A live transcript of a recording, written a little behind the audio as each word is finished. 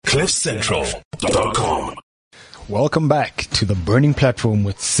CliffCentral.com. Welcome back to the Burning Platform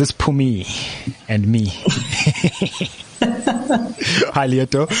with Sis Pumi and me. Hi,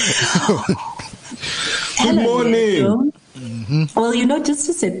 Lieto. Good morning. Mm-hmm. Well, just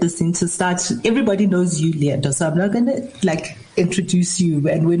to set the scene to start, everybody knows you, Lieto, so I'm not going to introduce you.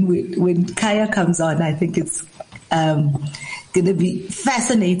 And when Khaya comes on, I think it's going to be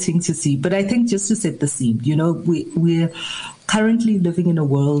fascinating to see. But I think just to set the scene, we're currently living in a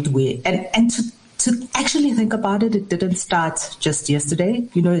world where, and to actually think about it, it didn't start just yesterday.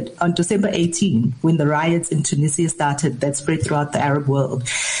 On December 18, when the riots in Tunisia started, that spread throughout the Arab world.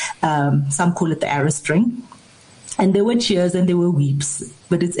 Some call it the Arab Spring. And there were cheers and there were weeps.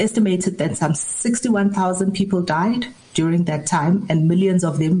 But it's estimated that some 61,000 people died during that time, and millions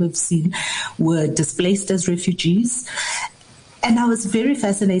of them were displaced as refugees. And I was very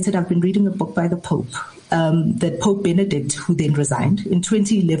fascinated. I've been reading a book by the Pope. That Pope Benedict, who then resigned in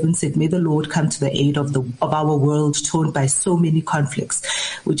 2011, said, "May the Lord come to the aid of our world torn by so many conflicts,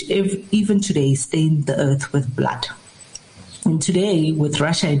 which even today stain the earth with blood." And today, with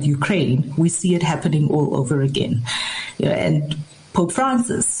Russia and Ukraine, we see it happening all over again. And Pope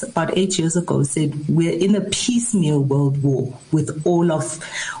Francis, about 8 years ago, said we're in a piecemeal world war with all of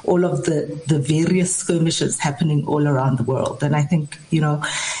the various skirmishes happening all around the world. And I think,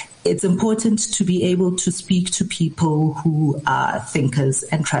 it's important to be able to speak to people who are thinkers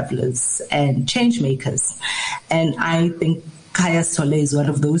and travelers and change makers. And I think Khaya Sithole is one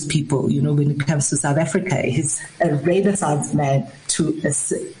of those people, when it comes to South Africa. He's a Renaissance man to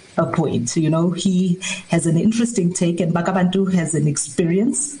a point. He has an interesting take, and Bakabantu has an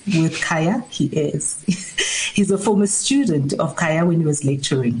experience with Khaya. He's a former student of Khaya when he was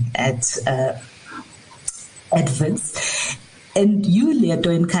lecturing at Wits. And you, Lieto,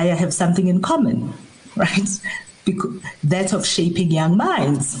 and Khaya have something in common, right? That of shaping young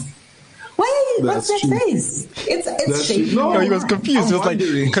minds. What's that face? It's shaping. No, he was confused. He was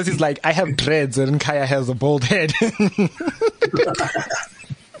because he's like, I have dreads, and Khaya has a bald head.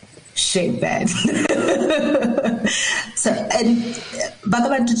 Shape that. So, and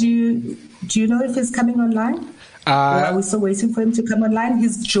Bhagavan, do you know if he's coming online? Or are we still waiting for him to come online?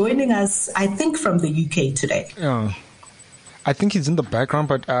 He's joining us, I think, from the UK today. Oh, I think he's in the background,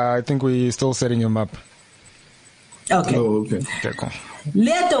 but I think we're still setting him up. Okay. Oh, okay. Okay, cool.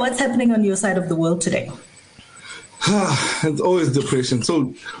 Lieto, what's happening on your side of the world today? It's always depression.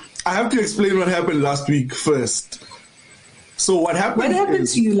 So I have to explain what happened last week first. So what happened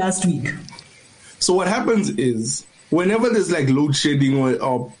to you last week? So what happens is whenever there's load shedding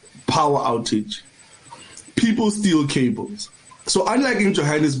or power outage, people steal cables. So unlike in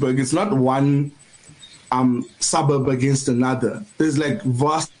Johannesburg, it's not one suburb against another. There's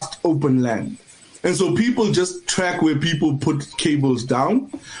vast open land. And so people just track where people put cables down.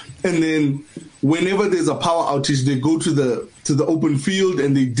 And then whenever there's a power outage, they go to the open field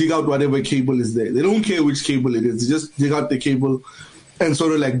and they dig out whatever cable is there. They don't care which cable it is. They just dig out the cable and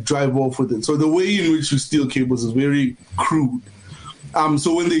sort of drive off with it. So the way in which you steal cables is very crude.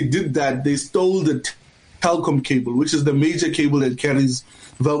 So when they did that, they stole the Telkom cable, which is the major cable that carries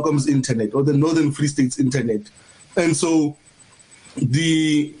Welcome's internet or the Northern Free State's internet. And so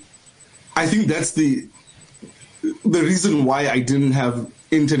I think that's the reason why I didn't have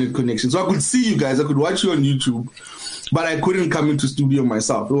internet connection. So I could see you guys, I could watch you on YouTube, but I couldn't come into studio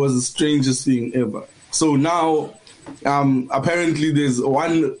myself. It was the strangest thing ever. So now, apparently there's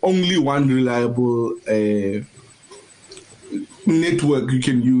only one reliable network you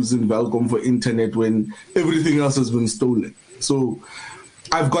can use in Welcome for internet when everything else has been stolen. So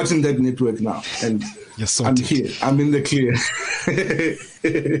I've gotten that network now, and I'm here. I'm in the clear.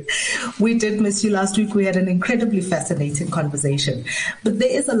 We did miss you last week. We had an incredibly fascinating conversation. But there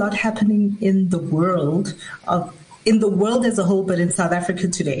is a lot happening in the world as a whole, but in South Africa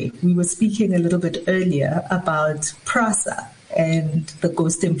today. We were speaking a little bit earlier about PRASA and the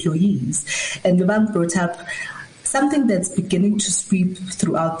ghost employees. And Lubang brought up something that's beginning to sweep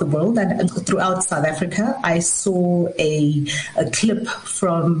throughout the world and throughout South Africa. I saw a clip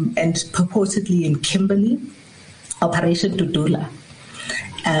from, and purportedly in Kimberley, Operation Dudula.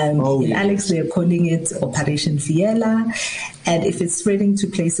 In Alex, they're calling it Operation Fiela. And if it's spreading to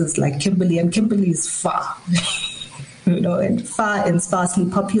places like Kimberley, and Kimberley is far, and far and sparsely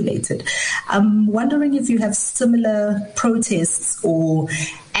populated. I'm wondering if you have similar protests or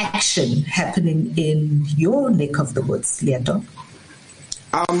action happening in your neck of the woods, Lieto.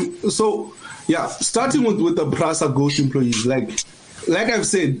 Starting with the PRASA ghost employees, like I've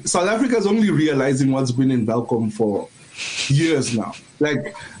said, South Africa is only realizing what's been in Welcome for years now.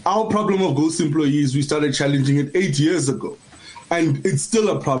 Our problem of ghost employees, we started challenging it 8 years ago. And it's still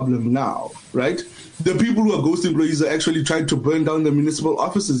a problem now, right? The people who are ghost employees are actually trying to burn down the municipal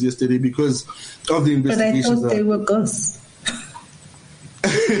offices yesterday because of the investigations. But I thought they were ghosts.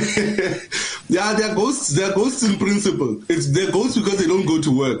 Yeah, they're ghosts. They're ghosts in principle. They're ghosts because they don't go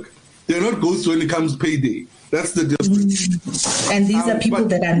to work. They're not ghosts when it comes payday. That's the difference. And these are people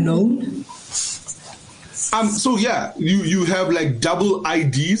that are known? So yeah, you have like double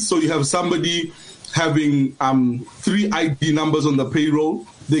IDs. So you have somebody having 3 ID numbers on the payroll.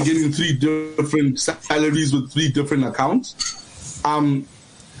 They're getting 3 different salaries with 3 different accounts.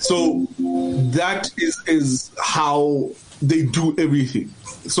 So that is how they do everything.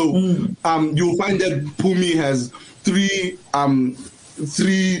 So you'll find that Pumi has 3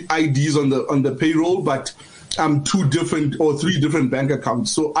 IDs on the payroll, but 2 different or 3 different bank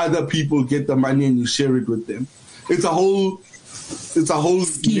accounts. So other people get the money and you share it with them. It's a whole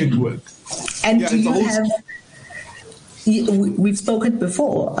scheme. Network. And do you have? We've spoken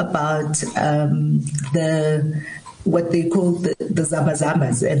before about what they call the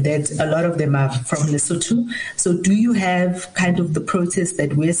Zamazamas, and that a lot of them are from Lesotho. So do you have kind of the protests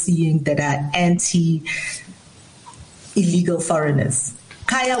that we're seeing that are anti-illegal foreigners?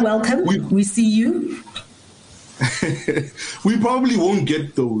 Khaya, welcome. We see you. We probably won't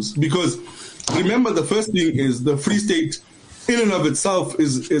get those because remember, the first thing is the Free State in and of itself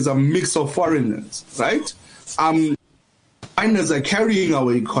is a mix of foreigners, right? Foreigners are carrying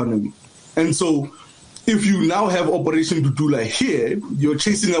our economy. And so if you now have Operation Dudula here, you're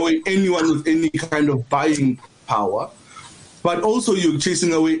chasing away anyone with any kind of buying power, but also you're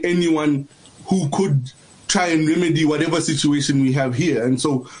chasing away anyone who could try and remedy whatever situation we have here. And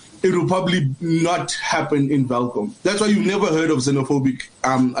so it will probably not happen in Welkom. That's why you've never heard of xenophobic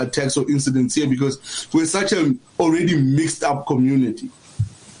attacks or incidents here, because we're such an already mixed up community.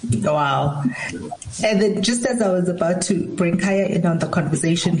 Wow. And then just as I was about to bring Khaya in on the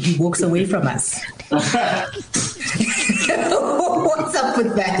conversation, he walks away from us. What's up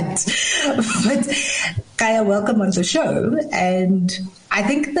with that? But Khaya, welcome on the show. And I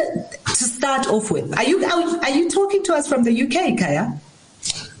think that to start off with, are you talking to us from the UK, Khaya?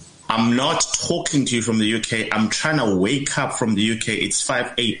 I'm not talking to you from the UK. I'm trying to wake up from the UK. It's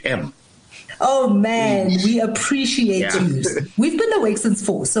 5 a.m. Oh, man, we appreciate you. We've been awake since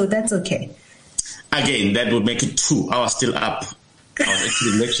 4, so that's okay. Again, that would make it 2. I was still up. I was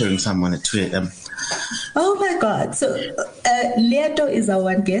actually lecturing someone at 2 a.m. Oh, my God. So Leto is our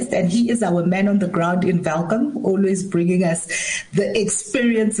one guest, and he is our man on the ground in Welkom, always bringing us the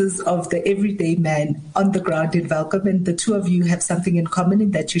experiences of the everyday man on the ground in Welkom. And the two of you have something in common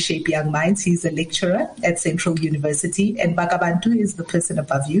in that you shape young minds. He's a lecturer at Central University, and Bakabantu is the person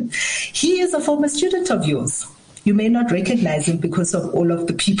above you. He is a former student of yours. You may not recognize him because of all of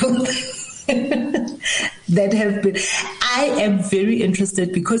the people that have been. I am very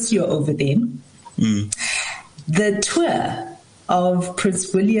interested because you're over there. The tour of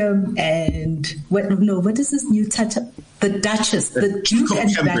Prince William and what is this new title? The Duchess, the Duke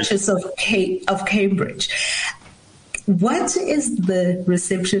and Duchess of Cambridge. What is the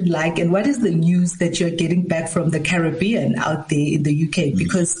reception like, and what is the news that you're getting back from the Caribbean out there in the UK?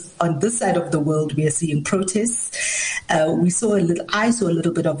 Because on this side of the world, we are seeing protests. I saw a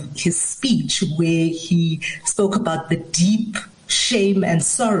little bit of his speech where he spoke about the deep shame and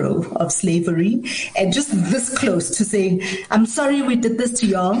sorrow of slavery, and just this close to saying, I'm sorry we did this to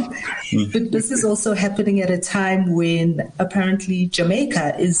y'all. But this is also happening at a time when apparently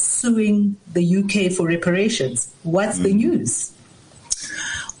Jamaica is suing the UK for reparations. What's the news?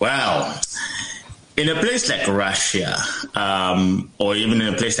 Well, in a place like Russia, or even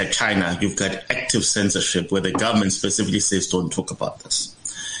in a place like China, you've got active censorship where the government specifically says don't talk about this.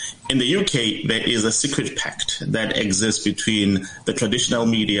 In the UK, there is a secret pact that exists between the traditional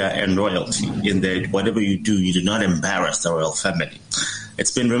media and royalty, in that whatever you do not embarrass the royal family.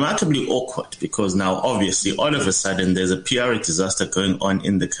 It's been remarkably awkward because now, obviously, all of a sudden, there's a PR disaster going on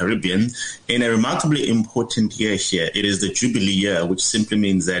in the Caribbean in a remarkably important year here. It is the Jubilee year, which simply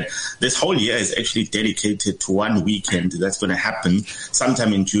means that this whole year is actually dedicated to one weekend that's going to happen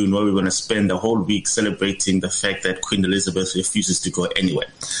sometime in June, where we're going to spend the whole week celebrating the fact that Queen Elizabeth refuses to go anywhere.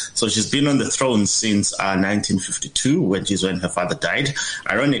 So she's been on the throne since 1952, which is when her father died.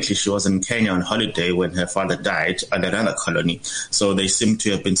 Ironically, she was in Kenya on holiday when her father died under another colony. So they seem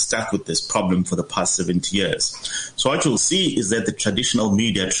to have been stuck with this problem for the past 70 years. So what you'll see is that the traditional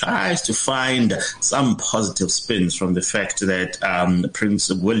media tries to find some positive spins from the fact that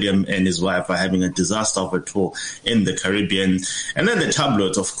Prince William and his wife are having a disaster of a tour in the Caribbean. And then the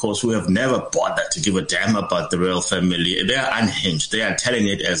tabloids, of course, who have never bothered to give a damn about the royal family, they are unhinged. They are telling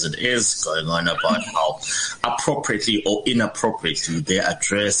it as it is, going on about how appropriately or inappropriately they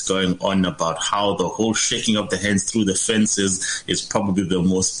address, going on about how the whole shaking of the hands through the fences is probably the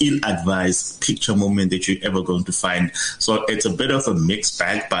most ill-advised picture moment that you're ever going to find. So it's a bit of a mixed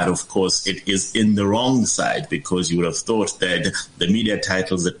bag, but of course it is in the wrong side, because you would have thought that the media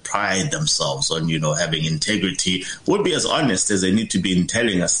titles that pride themselves on, having integrity would be as honest as they need to be in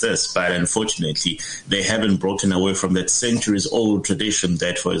telling us this. But unfortunately, they haven't broken away from that centuries-old tradition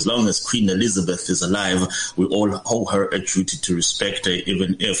that for as long as Queen Elizabeth is alive, we all owe her a duty to respect her,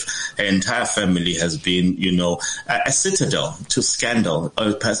 even if her entire family has been, a citadel to scandal,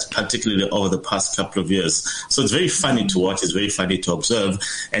 particularly over the past couple of years. So it's very funny to watch, it's very funny to observe.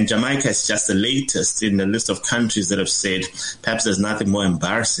 And Jamaica is just the latest in the list of countries that have said perhaps there's nothing more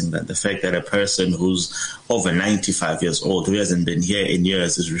embarrassing than the fact that a person who's over 95 years old, who hasn't been here in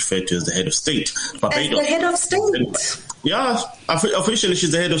years, is referred to as the head of state. Barbados, as the head of state. Yeah, officially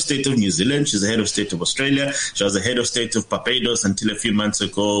she's the head of state of New Zealand, she's the head of state of Australia, she was the head of state of Barbados until a few months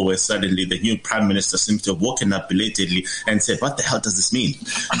ago, where suddenly the new prime minister seems to have woken up belatedly and said, what the hell does this mean?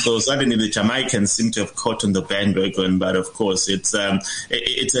 So suddenly the Jamaicans seem to have caught on the bandwagon, but of course it's a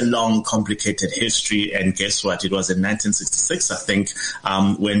long, complicated history, and guess what? It was in 1966, I think,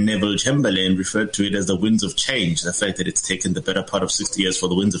 when Neville Chamberlain referred to it as the winds of change. The fact that it's taken the better part of 60 years for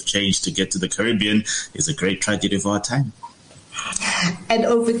the winds of change to get to the Caribbean is a great tragedy of our time. And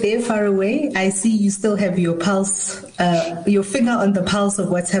over there, far away, I see you still have your pulse, your finger on the pulse of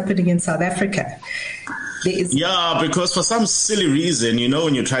what's happening in South Africa. Yeah, because for some silly reason,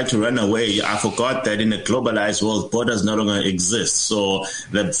 when you try to run away, I forgot that in a globalized world, borders no longer exist. So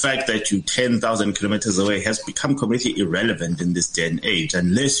the fact that you're 10,000 kilometers away has become completely irrelevant in this day and age,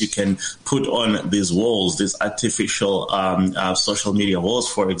 unless you can put on these walls, these artificial social media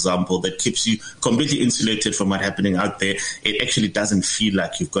walls, for example, that keeps you completely insulated from what's happening out there. It actually doesn't feel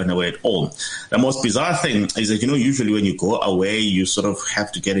like you've gone away at all. The most bizarre thing is that, usually when you go away, you sort of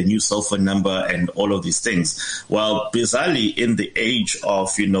have to get a new cell phone number and all of these things. Well, bizarrely, in the age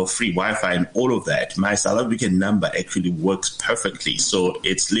of, free Wi-Fi and all of that, my South African number actually works perfectly. So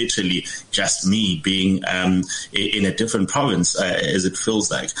it's literally just me being in a different province, as it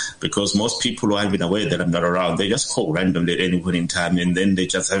feels like, because most people who have been aware that I'm not around, they just call randomly at any point in time, and then they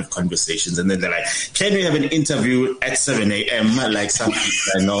just have conversations, and then they're like, can we have an interview at 7 a.m. like some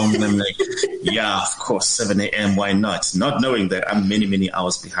people I know? And I'm like, yeah, of course, 7 a.m., why not? Not knowing that I'm many, many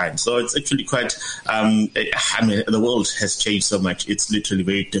hours behind. So it's actually quite... the world has changed so much. It's literally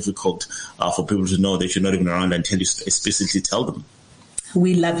very difficult for people to know that you're not even around until you explicitly tell them.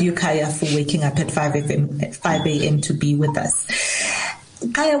 We love you, Khaya, for waking up at 5 a.m. to be with us.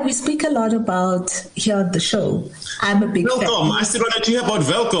 Khaya, we speak a lot about here on the show. I'm a big Welcome. fan. I still wanted to hear about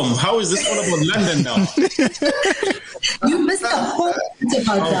Welcome. How is this all about London now? You missed the whole bit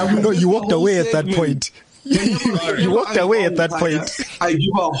about that. No, you walked away at that point. You walked away at that point.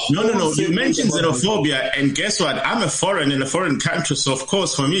 No. You mentioned xenophobia, and guess what? I'm a foreign in a foreign country, so of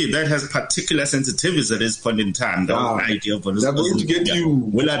course, for me, that has particular sensitivities at this point in time. The whole idea of they're going to get you.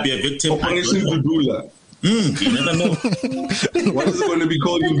 Will I be a victim? Operation Gudula. You never know. What is it going to be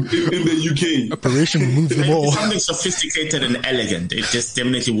called in the UK? Operation Move Them All. Something sophisticated and elegant. It just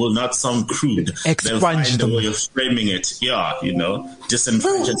definitely will not sound crude. Expunge them. The way of framing it. Yeah,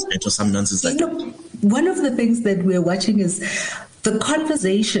 disenfranchisement or some nonsense like that. One of the things that we're watching is the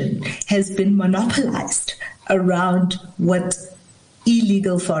conversation has been monopolized around what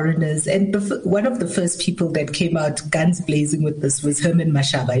illegal foreigners, and one of the first people that came out guns blazing with this was Herman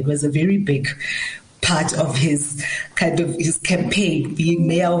Mashaba. It was a very big part of his campaign, being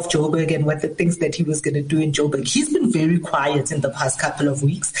mayor of Joburg and what the things that he was going to do in Joburg. He's been very quiet in the past couple of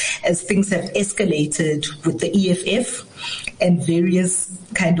weeks as things have escalated with the EFF and various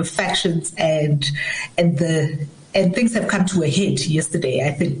kind of factions and things have come to a head yesterday, I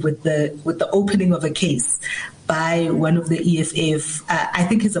think, with the opening of a case by one of the EFF. I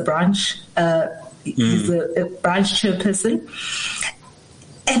think he's a branch. He's a branch chairperson.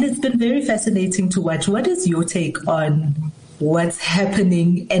 And it's been very fascinating to watch. What is your take on what's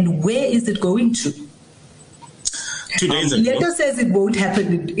happening and where is it going to? 2 days ago. Leto says it won't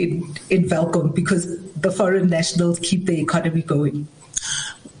happen in Welcome because the foreign nationals keep the economy going.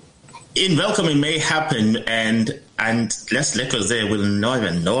 In Welcome, it may happen, and and less letters there will not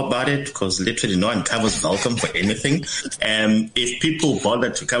even know about it, because literally no one covers welcome for anything. If people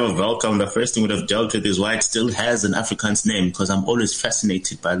bothered to cover welcome, the first thing would have dealt with is why it still has an Afrikaans name, because I'm always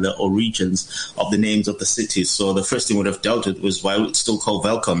fascinated by the origins of the names of the cities. So the first thing would have dealt with was why it's still called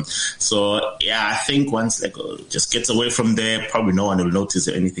welcome. So yeah, I think once it just gets away from there, probably no one will notice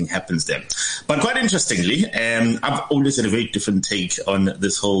that anything happens there. But quite interestingly, I've always had a very different take on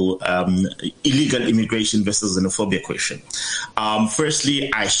this whole illegal immigration versus xenophobia question.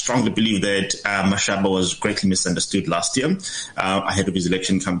 Firstly, I strongly believe that Mashaba was greatly misunderstood last year ahead of his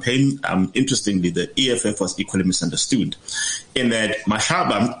election campaign. Interestingly, the EFF was equally misunderstood in that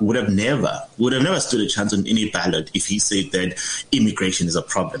Mashaba would have never stood a chance on any ballot if he said that immigration is a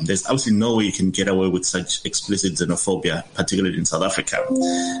problem. There's absolutely no way you can get away with such explicit xenophobia, particularly in South Africa.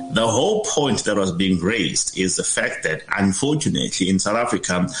 The whole point that was being raised is the fact that, unfortunately, in South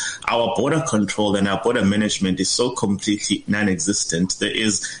Africa, our border control and our border management is so completely non-existent. There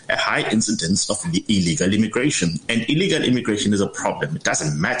is a high incidence of illegal immigration, and illegal immigration is a problem. It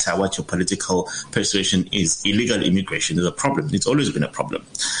doesn't matter what your political persuasion is. Illegal immigration is a problem. It's always been a problem.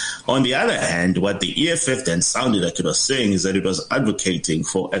 On the other hand, what the EFF then sounded like it was saying is that it was advocating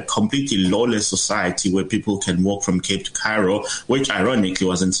for a completely lawless society where people can walk from Cape to Cairo, which ironically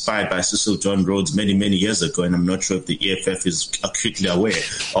was inspired by Cecil John Rhodes many, many years ago. And I'm not sure if the EFF is acutely aware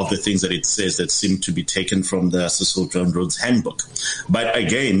of the things that it says that seem to be taken from the Cecil John Rhodes handbook. But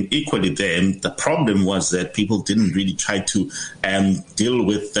again, equally then, the problem was that people didn't really try to deal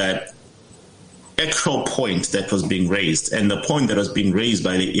with that actual point that was being raised. And the point that was being raised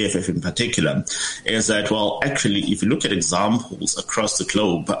by the EFF in particular is that, well, actually, if you look at examples across the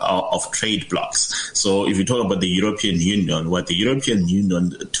globe of trade blocks, so if you talk about the European Union, what the European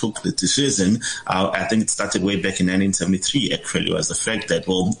Union took the decision, I think it started way back in 1973, actually, was the fact that,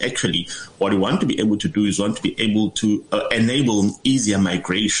 well, actually, what we want to be able to do is want to be able to enable easier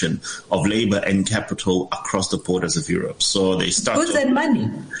migration of labor and capital across the borders of Europe. So they started... Goods and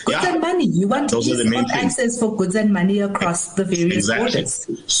money. Goods and money. You want to access for goods and money across the various borders.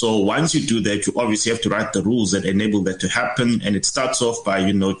 So once you do that, you obviously have to write the rules that enable that to happen. And it starts off by,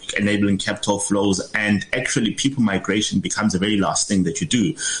 enabling capital flows, and actually people migration becomes the very last thing that you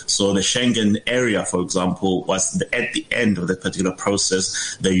do. So the Schengen area, for example, was at the end of that particular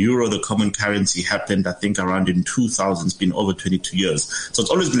process. The euro, the common currency, happened, I think, around in 2000. It's been over 22 years. So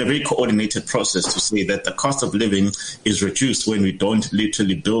it's always been a very coordinated process to say that the cost of living is reduced when we don't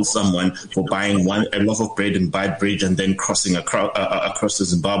literally bill someone for buying a loaf of bread in Beitbridge and then crossing across to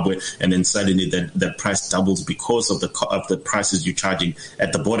Zimbabwe, and then suddenly the price doubles because of the prices you're charging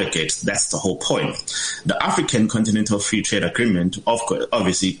at the border gates. That's the whole point. The African Continental Free Trade Agreement,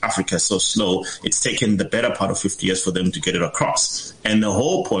 obviously Africa is so slow, it's taken the better part of 50 years for them to get it across. And the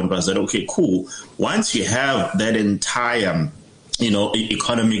whole point was that, okay, cool, once you have that entire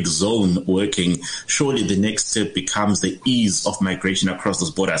economic zone working, surely the next step becomes the ease of migration across those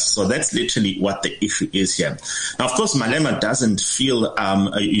borders. So that's literally what the issue is here. Now, of course, Malema doesn't feel,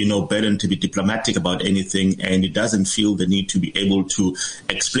 burdened to be diplomatic about anything, and he doesn't feel the need to be able to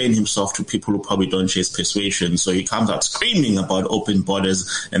explain himself to people who probably don't share his persuasion. So he comes out screaming about open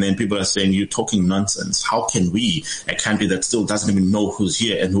borders, and then people are saying, you're talking nonsense. How can we, a country that still doesn't even know who's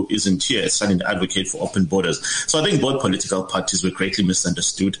here and who isn't here, starting to advocate for open borders? So I think both political parties were greatly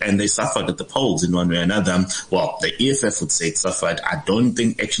misunderstood, and they suffered at the polls in one way or another. Well, the EFF would say it suffered. I don't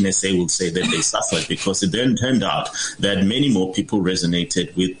think Action SA would say that they suffered, because it then turned out that many more people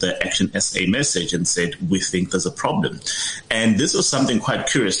resonated with the Action SA message and said, we think there's a problem. And this was something quite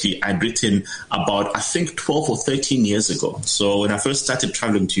curiously I'd written about, I think, 12 or 13 years ago. So when I first started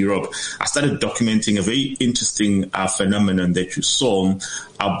traveling to Europe, I started documenting a very interesting phenomenon that you saw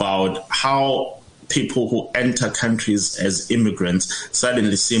about how people who enter countries as immigrants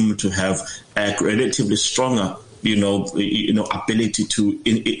suddenly seem to have a relatively stronger ability to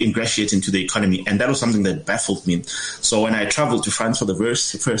ingratiate into the economy. And that was something that baffled me. So when I traveled to France for the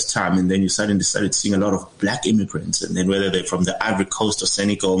first time, and then you suddenly started seeing a lot of black immigrants, and then whether they're from the Ivory Coast or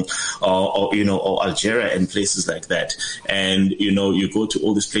Senegal or Algeria and places like that. And, you go to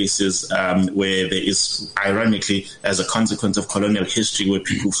all these places where there is, ironically, as a consequence of colonial history, where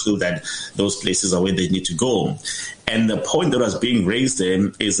people feel that those places are where they need to go. And the point that was being raised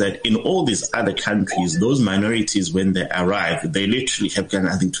then is that in all these other countries, those minorities, when they arrive, they literally have got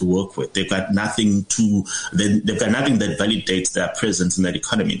nothing to work with. They've got nothing that validates their presence in that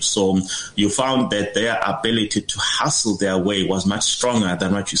economy. So you found that their ability to hustle their way was much stronger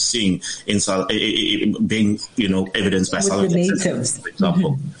than what you're seeing in being, evidenced by South Africans, for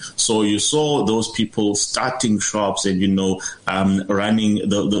example. So you saw those people starting shops and, running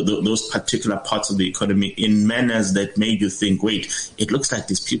those particular parts of the economy in manners that made you think, wait, it looks like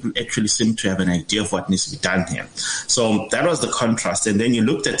these people actually seem to have an idea of what needs to be done here. So that was the contrast. And then you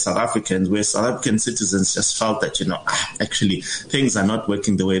looked at South Africans, where South African citizens just felt that, actually things are not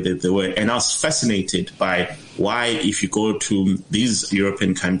working the way that they were. And I was fascinated by why, if you go to these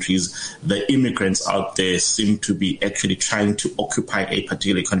European countries, the immigrants out there seem to be actually trying to occupy a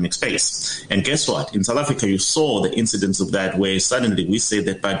particular economic space. And guess what? In South Africa, you saw the incidence of that, where suddenly we say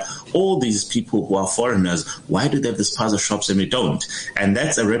that, but all these people who are foreigners, why do they have these plaza shops and we don't? And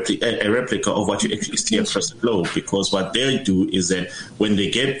that's a replica of what you actually see across the globe, because what they do is that when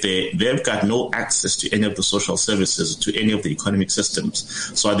they get there, they've got no access to any of the social services, to any of the economic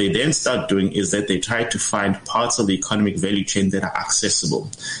systems. So what they then start doing is that they try to find parts of the economic value chain that are accessible.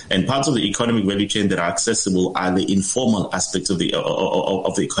 And parts of the economic value chain that are accessible are the informal aspects of the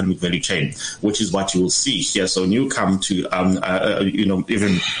economic value chain, which is what you will see here. So when you come to,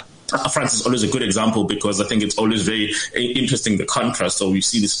 even France is always a good example, because I think it's always very interesting, the contrast. So we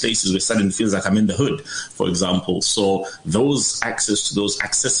see these places where suddenly it feels like I'm in the hood, for example. So those access to those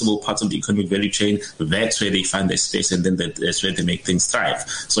accessible parts of the economic value chain, that's where they find their space, and then that's where they make things thrive.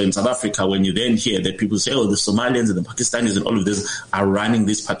 So in South Africa, when you then hear that people say, oh, the Somalians and the Pakistanis and all of this are running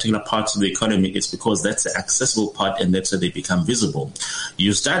these particular parts of the economy, it's because that's the accessible part, and that's where they become visible.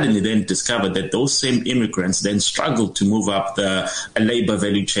 You suddenly then discover that those same immigrants then struggle to move up the labor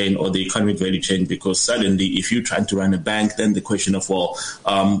value chain or the economic value chain, because suddenly if you're trying to run a bank, then the question of,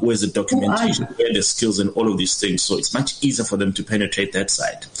 where's the documentation, where are the skills and all of these things. So it's much easier for them to penetrate that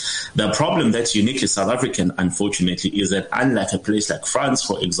side. The problem that's uniquely South African, unfortunately, is that unlike a place like France,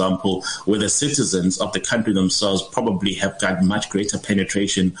 for example, where the citizens of the country themselves probably have got much greater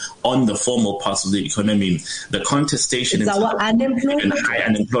penetration on the formal parts of the economy, the contestation in high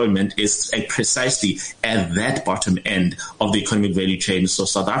unemployment is precisely at that bottom end of the economic value chain. So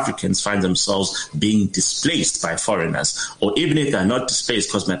South Africans find themselves being displaced by foreigners, or even if they're not displaced,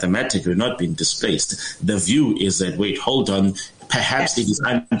 because mathematically not being displaced, the view is that, wait, hold on, perhaps it is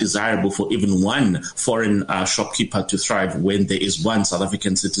undesirable for even one foreign shopkeeper to thrive when there is one South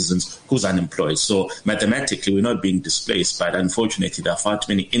African citizen who's unemployed. So mathematically, we're not being displaced, but unfortunately, there are far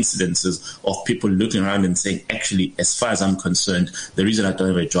too many incidences of people looking around and saying, actually, as far as I'm concerned, the reason I don't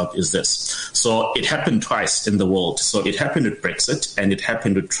have a job is this. So it happened twice in the world. So it happened with Brexit and it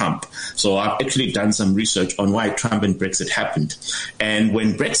happened with Trump. So I've actually done some research on why Trump and Brexit happened. And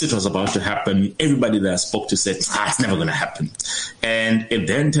when Brexit was about to happen, everybody that I spoke to said, it's never going to happen. And it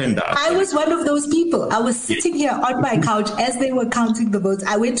then turned out, I was one of those people. I was sitting here on my couch as they were counting the votes.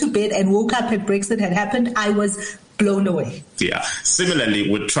 I went to bed and woke up and Brexit had happened. I was blown away. Yeah. Similarly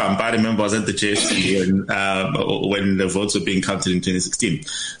with Trump, I remember I was at the JSC when the votes were being counted in 2016.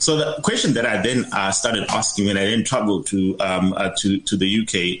 So the question that I then started asking when I then traveled to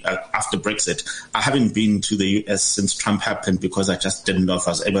the UK after Brexit, I haven't been to the US since Trump happened, because I just didn't know if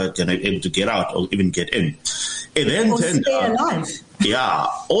I was able to get out or even get in. It then turned out, yeah,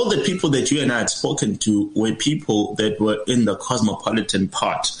 all the people that you and I had spoken to were people that were in the cosmopolitan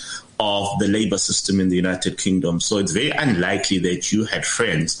part of the labor system in the United Kingdom. So it's very unlikely that you had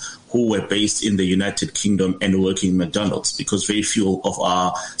friends who were based in the United Kingdom and working in McDonald's, because very few of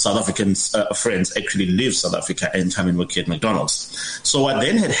our South African friends actually leave South Africa and come and work at McDonald's. So what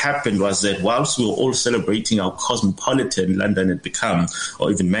then had happened was that whilst we were all celebrating our cosmopolitan London had become,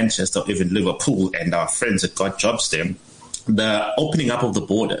 or even Manchester, or even Liverpool, and our friends had got jobs there, the opening up of the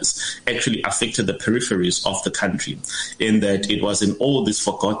borders actually affected the peripheries of the country, in that it was in all these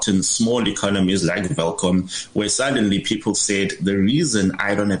forgotten small economies like Welcome, where suddenly people said, the reason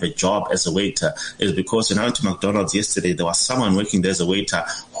I don't have a job as a waiter is because when I went to McDonald's yesterday, there was someone working there as a waiter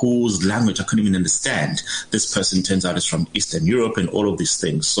whose language I couldn't even understand. This person turns out is from Eastern Europe and all of these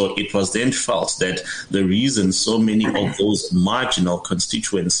things. So it was then felt that the reason so many of those marginal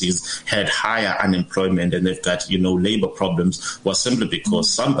constituencies had higher unemployment and they've got, labor problems problems was simply because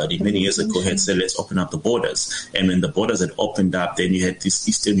somebody many years ago had said, let's open up the borders. And when the borders had opened up, then you had these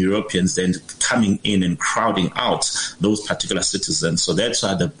Eastern Europeans then coming in and crowding out those particular citizens. So that's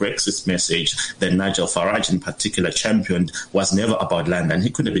why the Brexit message that Nigel Farage in particular championed was never about London. He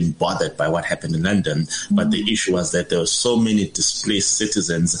couldn't have been bothered by what happened in London. But the issue was that there were so many displaced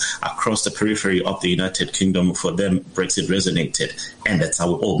citizens across the periphery of the United Kingdom. For them, Brexit resonated. And that's how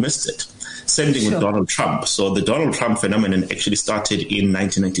we all missed it. Same thing with Donald Trump. So the Donald Trump phenomenon actually started in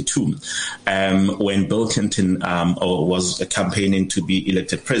 1992 when Bill Clinton was campaigning to be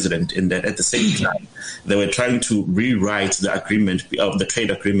elected president. And that at the same time, they were trying to rewrite the agreement of the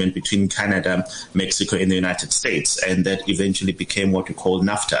trade agreement between Canada, Mexico, and the United States. And that eventually became what we call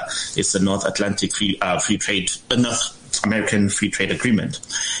NAFTA. It's the North Atlantic North American Free Trade Agreement.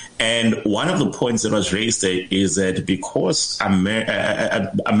 And one of the points that was raised there is that because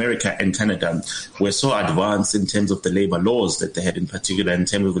America and Canada were so advanced in terms of the labor laws that they had, in particular in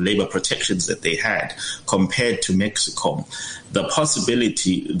terms of the labor protections that they had compared to Mexico, the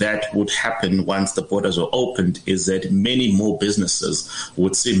possibility that would happen once the borders were opened is that many more businesses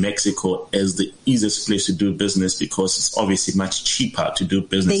would see Mexico as the easiest place to do business because it's obviously much cheaper to do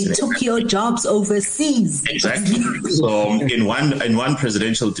business. They took your jobs overseas. Exactly. So in one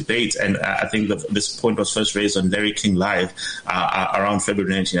presidential debate, and I think this point was first raised on Larry King Live around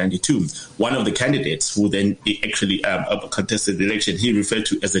February 1992, one of the candidates who then actually contested the election, he referred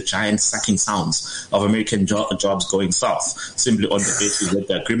to as the giant sucking sounds of American jobs going south, simply on the basis that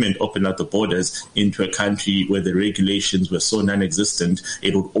the agreement opened up the borders into a country where the regulations were so non-existent,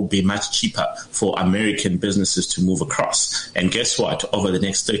 it would be much cheaper for American businesses to move across. And guess what? Over the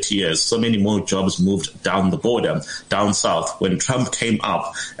next 30 years, so many more jobs moved down the border, down south. When Trump came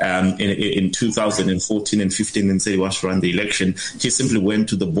up in 2014 and 15 and said he wants to run the election, he simply went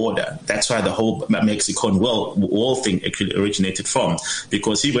to the border. That's why the whole Mexican wall thing actually originated from,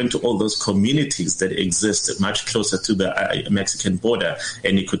 because he went to all those communities that exist much closer to the Mexican border,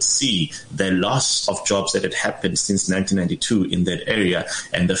 and he could see the loss of jobs that had happened since 1992 in that area,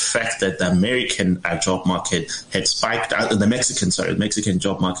 and the fact that the American job market had spiked up, the Mexican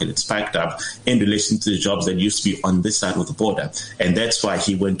job market had spiked up in relation to the jobs that used to be on this side of the border. And that's why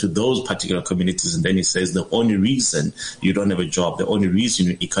he went to those particular communities, and then he says the only reason you don't have a job, the only reason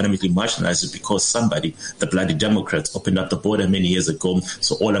you're economically marginalized is because somebody, the bloody Democrats, opened up the border many years ago.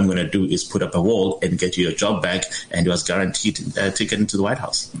 So all I'm going to do is put up a wall and get you your job back, and he was guaranteed to get into the White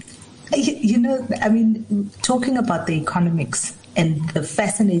House. You know, I mean, talking about the economics and the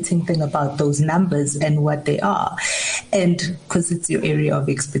fascinating thing about those numbers and what they are, and because it's your area of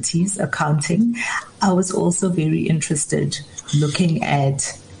expertise, accounting, I was also very interested looking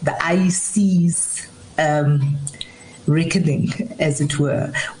at the IEC's reckoning, as it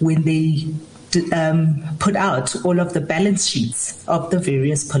were, when they put out all of the balance sheets of the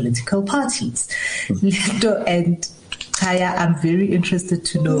various political parties. And Khaya, I'm very interested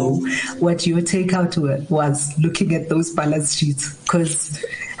to know what your takeout was looking at those balance sheets, because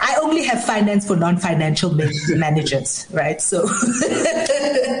I only have finance for non-financial managers, right? So,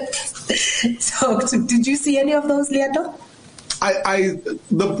 did you see any of those, Leandro?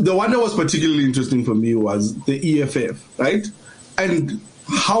 The one that was particularly interesting for me was the EFF, right? And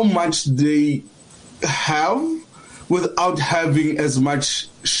how much they have without having as much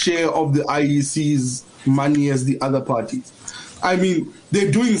share of the IEC's money as the other parties. I mean, they're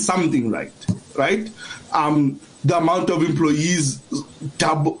doing something right? The amount of employees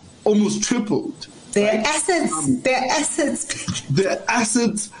almost tripled. Their right? assets. Their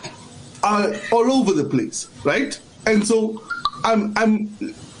assets are all over the place, right? And so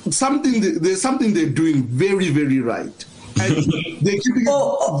there's something they're doing very, very right. And they're keeping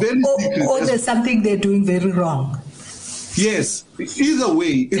it very secret. Or there's something they're doing very wrong. Yes. Either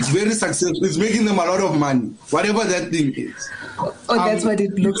way, it's very successful. It's making them a lot of money, whatever that thing is. Oh, that's what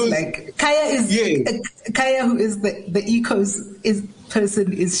it looks like. Khaya, who is the ecos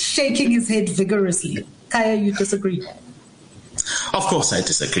person, is shaking his head vigorously. Khaya, you disagree? Of course I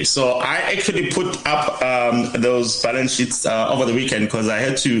disagree. So I actually put up those balance sheets over the weekend because I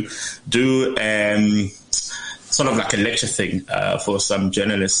had to do sort of like a lecture thing for some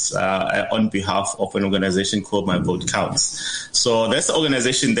journalists on behalf of an organization called My Vote Counts. So that's the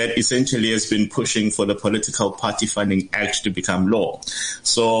organization that essentially has been pushing for the Political Party Funding Act to become law.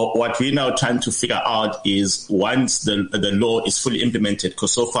 So what we're now trying to figure out is once the law is fully implemented,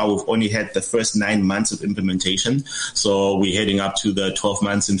 because so far we've only had the first 9 months of implementation. So we're heading up to the 12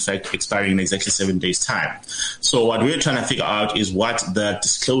 months, in fact, expiring in exactly 7 days' time. So what we're trying to figure out is what the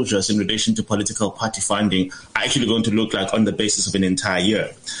disclosures in relation to political party funding are actually going to look like on the basis of an entire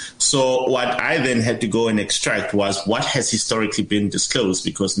year. So what I then had to go and extract was what has historically been disclosed,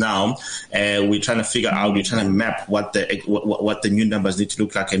 because now we're trying to figure out, we're trying to map what the new numbers need to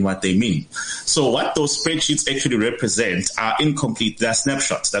look like and what they mean. So what those spreadsheets actually represent are incomplete. They're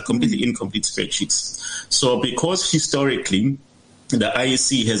snapshots. They're completely incomplete spreadsheets. So because historically the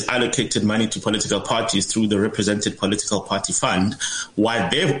IEC has allocated money to political parties through the Represented Political Party Fund,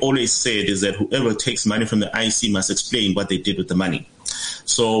 what they've always said is that whoever takes money from the IEC must explain what they did with the money.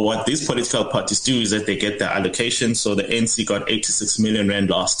 So what these political parties do is that they get their allocation. So the ANC got 86 million rand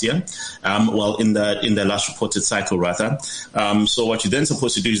last year, in the last reported cycle rather. So what you're then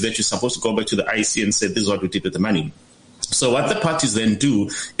supposed to do is that you're supposed to go back to the IEC and say, this is what we did with the money. So what the parties then do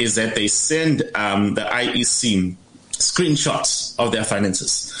is that they send the IEC screenshots of their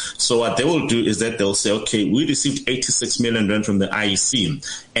finances. So what they will do is that they'll say, okay, we received 86 million rand from the IEC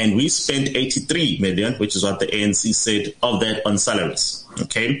and we spent 83 million, which is what the ANC said, of that on salaries.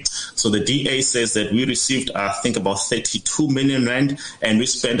 Okay, so the DA says that we received, I think, about 32 million rand, and we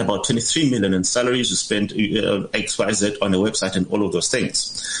spent about 23 million in salaries. We spent XYZ on the website and all of those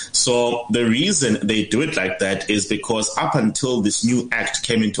things. So the reason they do it like that is because up until this new act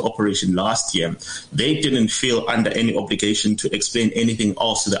came into operation last year, they didn't feel under any obligation to explain anything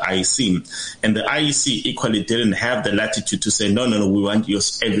else to the IEC. And the IEC equally didn't have the latitude to say, no, we want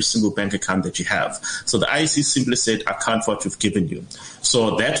every single bank account that you have. So the IEC simply said, account for what we've given you.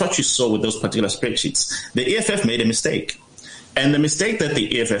 So that's what you saw with those particular spreadsheets. The EFF made a mistake. And the mistake that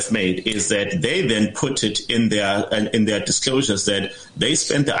the EFF made is that they then put it in their disclosures that they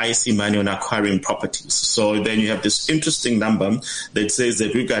spent the IEC money on acquiring properties. So then you have this interesting number that says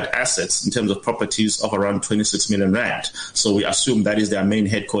that we've got assets in terms of properties of around 26 million rand. So we assume that is their main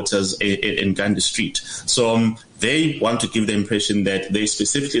headquarters in Gandhi Street. So they want to give the impression that they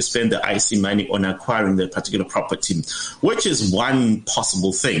specifically spend the IEC money on acquiring that particular property, which is one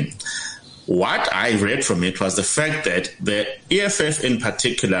possible thing. What I read from it was the fact that the EFF in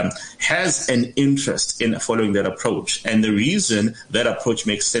particular has an interest in following that approach. And the reason that approach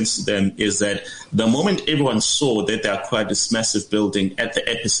makes sense to them is that the moment everyone saw that they acquired this massive building at the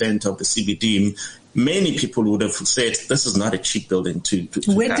epicenter of the CBD, many people would have said, this is not a cheap building to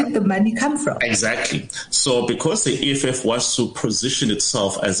Where have. Did the money come from? Exactly. So because the EFF wants to position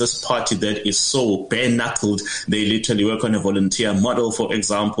itself as this party that is so bare-knuckled, they literally work on a volunteer model, for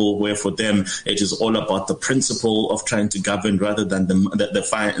example, where for them it is all about the principle of trying to govern rather than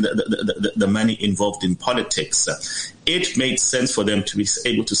the money involved in politics. It made sense for them to be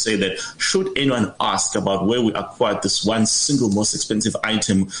able to say that should anyone ask about where we acquired this one single most expensive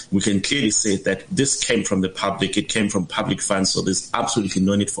item, we can clearly say that this came from the public, it came from public funds, so there's absolutely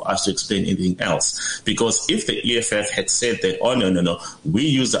no need for us to explain anything else. Because if the EFF had said that, oh, no, we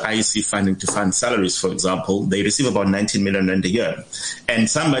use the IEC funding to fund salaries, for example, they receive about 19 million rand a year, and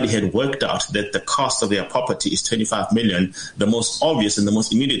somebody had worked out that the cost of their property is 25 million, the most obvious and the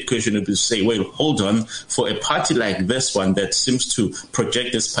most immediate question would be to say, wait, hold on, for a party like this one that seems to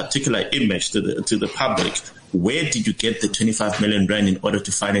project this particular image to the public, where did you get the 25 million rand in order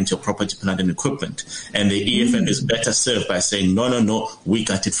to finance your property, plant and equipment? And the EFF is better served by saying, no, we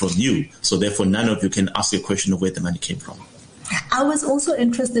got it from you. So therefore, none of you can ask a question of where the money came from. I was also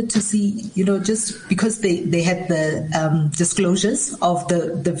interested to see, just because they had the disclosures of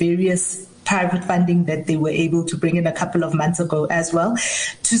the various private funding that they were able to bring in a couple of months ago as well,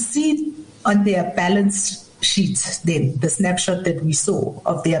 to see on their balance sheets, then the snapshot that we saw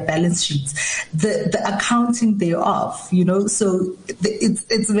of their balance sheets, the accounting thereof, so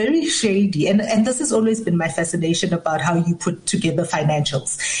it's very shady. And this has always been my fascination about how you put together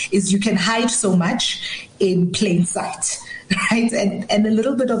financials, is you can hide so much in plain sight. Right. And a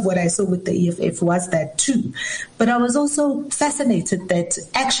little bit of what I saw with the EFF was that too. But I was also fascinated that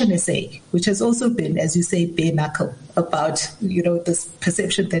Action SA, which has also been, as you say, bare knuckle about, this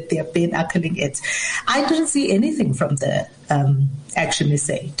perception that they're bare knuckling it. I didn't see anything from the Action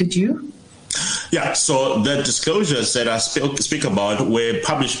SA. Did you? Yeah, so the disclosures that I speak about were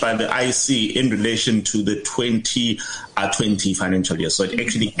published by the IEC in relation to the 2020 financial year. So it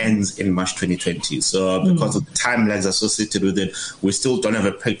actually ends in March 2020. So because of the timelines associated with it, we still don't have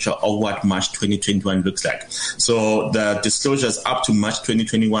a picture of what March 2021 looks like. So the disclosures up to March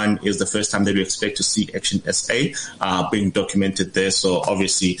 2021 is the first time that we expect to see Action SA being documented there. So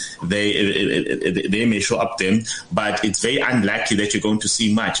obviously they may show up then, but it's very unlikely that you're going to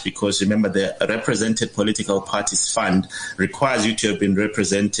see much, because remember the the Represented Political Parties Fund requires you to have been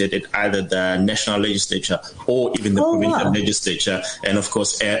represented at either the national legislature or even the provincial legislature. And of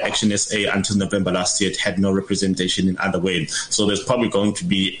course, Action SA until November last year had no representation in other ways. So there's probably going to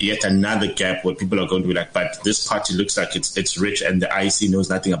be yet another gap where people are going to be like, but this party looks like it's rich and the IEC knows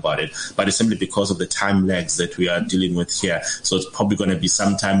nothing about it. But it's simply because of the time lags that we are dealing with here. So it's probably going to be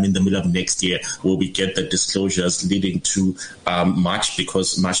sometime in the middle of next year where we get the disclosures leading to March,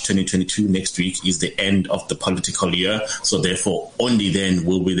 because March 2022 next week is the end of the political year. So therefore, only then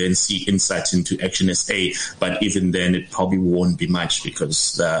will we then see insight into Action SA. But even then, it probably won't be much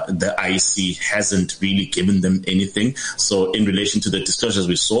because the IEC hasn't really given them anything. So in relation to the disclosures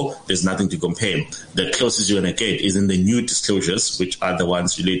we saw, there's nothing to compare. The closest you're going to get is in the new disclosures, which are the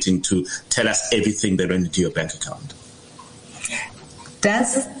ones relating to tell us everything that went into your bank account.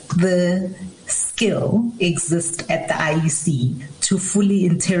 Does the skill exist at the IEC to fully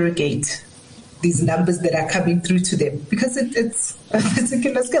interrogate these numbers that are coming through to them? Because it's a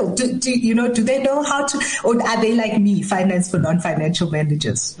particular skill. Do they know how to, or are they like me, finance for non-financial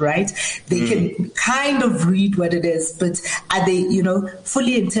managers, right? They can kind of read what it is, but are they,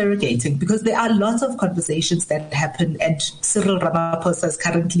 fully interrogating? Because there are lots of conversations that happen, and Cyril Ramaphosa is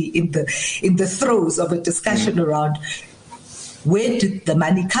currently in the throes of a discussion around where did the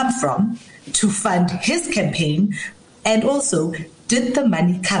money come from to fund his campaign, and also did the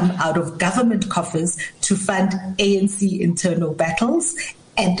money come out of government coffers to fund ANC internal battles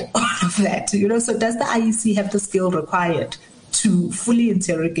and all of that? So does the IEC have the skill required to fully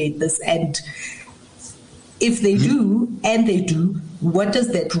interrogate this? And if they do, what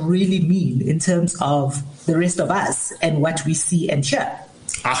does that really mean in terms of the rest of us and what we see and hear?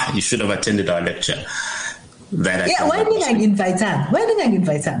 You should have attended our lecture. Why didn't I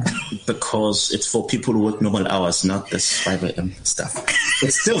invite her? Because it's for people who work normal hours, not this 5 a.m. stuff.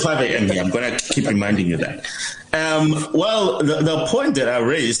 It's still 5 a.m. here. I'm going to keep reminding you that. The point that I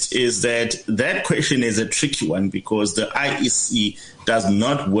raised is that question is a tricky one, because the IEC does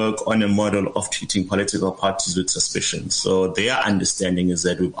not work on a model of treating political parties with suspicion. So their understanding is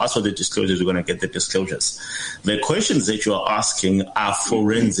that we've asked for the disclosures, we're going to get the disclosures. The questions that you are asking are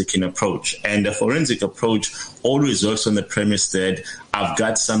forensic in approach, and the forensic approach always works on the premise that I've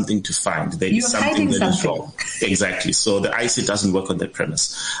got something to find. There is something that is wrong. Exactly. So the IEC doesn't work on that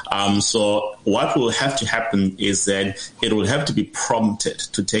premise. So what will have to happen is that it will have to be prompted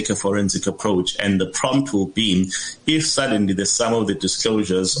to take a forensic approach, and the prompt will be if suddenly the sum of the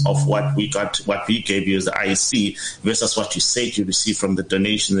disclosures of what we gave you as the IEC versus what you said you received from the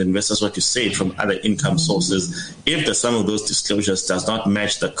donations and versus what you said from other income sources, if the sum of those disclosures does not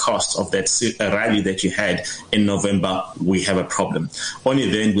match the cost of that rally that you had in November, we have a problem. Only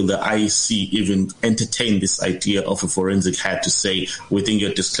then will the IEC even entertain this idea of a forensic hat to say, we think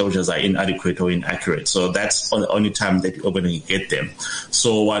your disclosures are inadequate or inaccurate. So that's the only time that you're going to get them.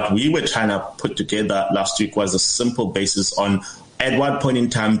 So what we were trying to put together last week was a simple basis on at what point in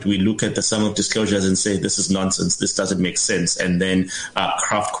time do we look at the sum of disclosures and say this is nonsense, this doesn't make sense, and then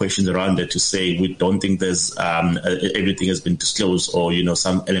craft questions around it to say we don't think there's everything has been disclosed, or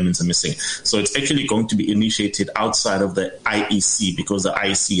some elements are missing. So it's actually going to be initiated outside of the IEC, because the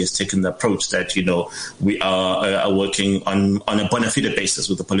IEC has taken the approach that we are working on a bona fide basis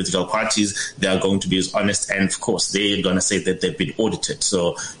with the political parties. They are going to be as honest, and of course they're going to say that they've been audited.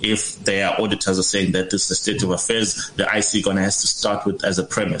 So if their auditors are saying that this is the state of affairs, the IEC going to have to start with as a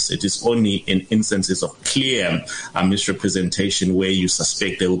premise. It is only in instances of clear misrepresentation where you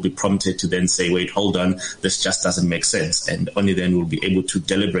suspect they will be prompted to then say, wait, hold on, this just doesn't make sense. And only then we'll be able to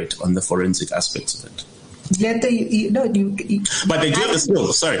deliberate on the forensic aspects of it. But they do have the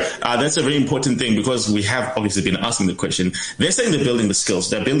skills. Sorry, that's a very important thing, because we have obviously been asking the question. They're saying they're building the skills,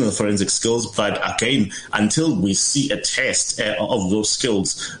 they're building the forensic skills, but again, until we see a test of those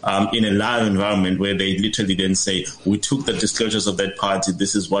skills in a live environment where they literally then say, we took the disclosures of that party,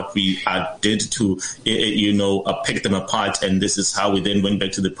 this is what we did to, pick them apart, and this is how we then went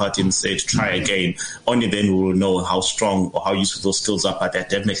back to the party and said, try again. Only then we will know how strong or how useful those skills are, but they're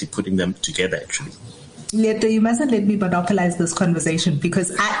definitely putting them together actually. Leto, you mustn't let me monopolize this conversation,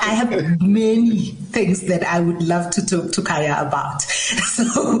 because I have many things that I would love to talk to Khaya about.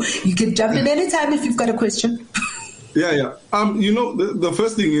 So you can jump in anytime if you've got a question. Yeah. The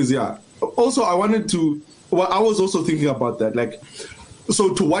first thing is, also I was also thinking about that. Like,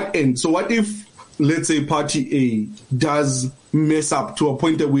 so to what end? So what if, let's say, Party A does mess up to a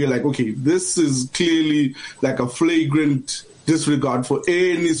point that we're like, okay, this is clearly like a flagrant disregard for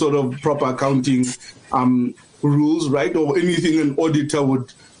any sort of proper accounting rules, right? Or anything an auditor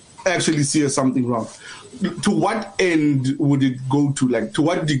would actually see as something wrong. To what end would it go to? Like, to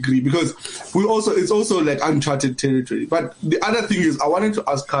what degree? Because it's also like uncharted territory. But the other thing is, I wanted to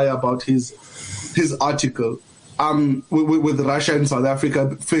ask Khaya about his article with Russia and South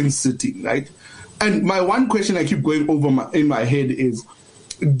Africa fence sitting, right? And my one question I keep going over in my head is,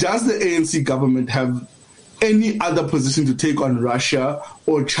 does the ANC government have any other position to take on Russia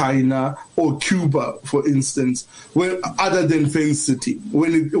or China or Cuba, for instance, other than fence sitting,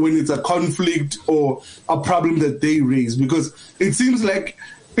 when it's a conflict or a problem that they raise? Because it seems like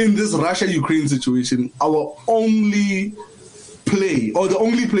in this Russia-Ukraine situation, our only play, or the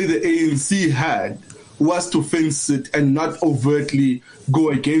only play the ANC had, was to fence sit and not overtly go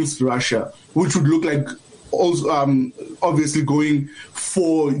against Russia, which would look like also obviously going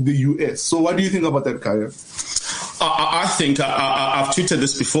for the US. So what do you think about that, Khaya? I think I've tweeted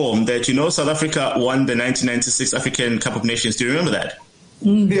this before, that, South Africa won the 1996 African Cup of Nations. Do you remember that?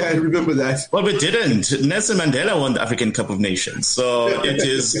 Yeah, I remember that. Well, we didn't. Nelson Mandela won the African Cup of Nations. So it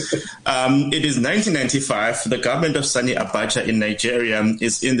is 1995. The government of Sani Abacha in Nigeria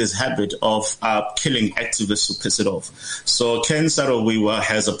is in this habit of killing activists who piss it off. So Ken Saro-Wiwa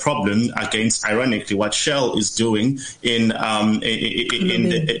has a problem against, ironically, what Shell is doing in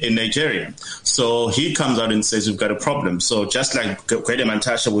Nigeria. So he comes out and says, we've got a problem. So just like Gwede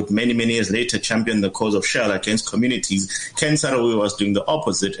Mantashe would many years later champion the cause of Shell against communities, Ken Saro-Wiwa was doing the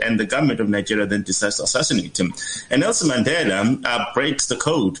opposite, and the government of Nigeria then decides to assassinate him. And Nelson Mandela breaks the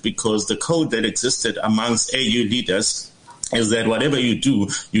code, because the code that existed amongst AU leaders is that whatever you do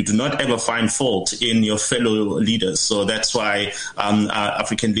not ever find fault in your fellow leaders. So that's why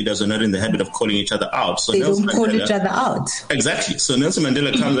African leaders are not in the habit of calling each other out. So they don't call each other out. Exactly. So Nelson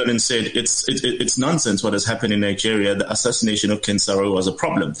Mandela comes out and said, it's nonsense what has happened in Nigeria. The assassination of Ken Saro was a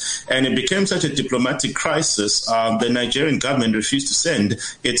problem. And it became such a diplomatic crisis. The Nigerian government refused to send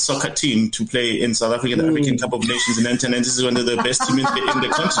its soccer team to play in South Africa, the African Cup of Nations in 1990. This is one of the best teams in the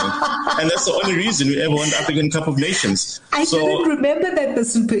continent. And that's the only reason we ever won the African Cup of Nations. I didn't remember that the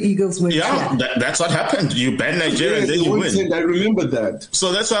Super Eagles were that's what happened. You ban Nigeria and then you win. I remember that.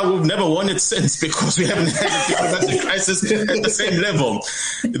 So that's why we've never won it since, because we haven't had a diplomatic crisis at the same level.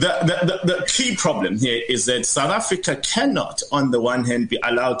 The key problem here is that South Africa cannot, on the one hand, be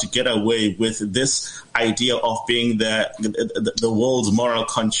allowed to get away with this idea of being the world's moral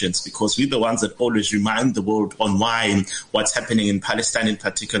conscience, because we're the ones that always remind the world on why what's happening in Palestine in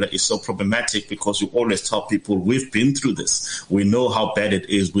particular is so problematic, because we always tell people we've been through this. We know how bad it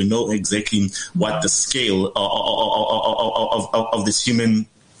is. We know exactly what the scale of this human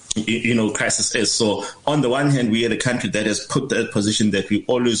crisis is. So on the one hand, we are the country that has put that position that we're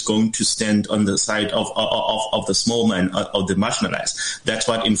always going to stand on the side of the small man, of the marginalized. That's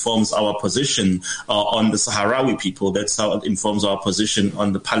what informs our position on the Sahrawi people. That's how it informs our position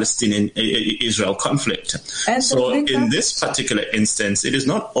on the Palestinian-Israel conflict. And so in this particular instance, it is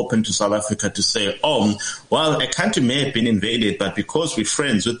not open to South Africa to say, well, a country may have been invaded, but because we're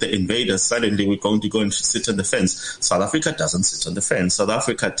friends with the invaders, suddenly we're going to go and sit on the fence. South Africa doesn't sit on the fence. South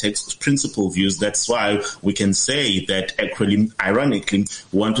Africa takes principal views. That's why we can say that actually, ironically,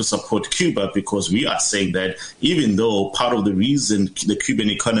 we want to support Cuba, because we are saying that even though part of the reason the Cuban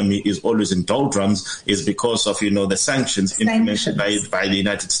economy is always in doldrums is because of, the sanctions implemented by the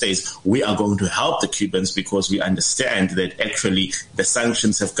United States, we are going to help the Cubans, because we understand that actually the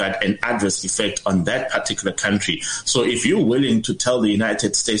sanctions have got an adverse effect on that particular country. So if you're willing to tell the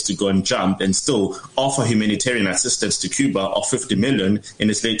United States to go and jump and still offer humanitarian assistance to Cuba of $50 million in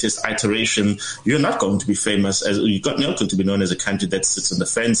its latest iteration, you're not going to be famous you're not going to be known as a country that sits on the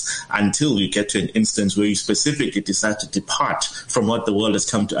fence until you get to an instance where you specifically decide to depart from what the world has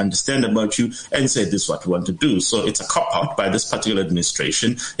come to understand about you and say, this is what we want to do. So it's a cop-out by this particular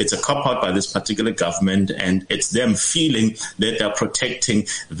administration. It's a cop-out by this particular government, and it's them feeling that they're protecting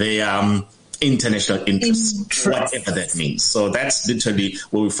their international interests, whatever that means. So that's literally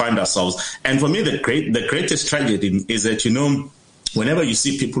where we find ourselves. And for me, the greatest tragedy is that, whenever you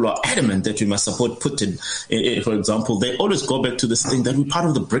see people who are adamant that we must support Putin, for example, they always go back to this thing that we're part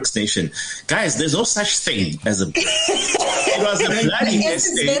of the BRICS nation. Guys, there's no such thing as a BRICS. It was a bloody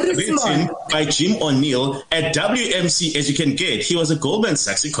essay written by Jim O'Neill at WMC, as you can get. He was a Goldman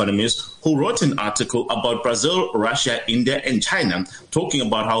Sachs economist who wrote an article about Brazil, Russia, India, and China, talking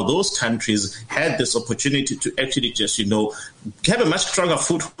about how those countries had this opportunity to actually just, have a much stronger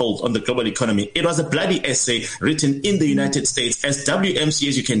foothold on the global economy. It was a bloody essay written in the United States, as WMC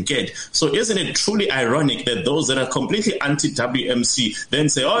as you can get. So isn't it truly ironic that those that are completely anti-WMC then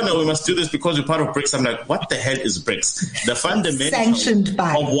say, oh no, we must do this because we're part of BRICS? I'm like, what the hell is BRICS? The fundamental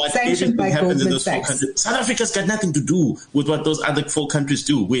of what everything happens in those four countries. South Africa's got nothing to do with what those other four countries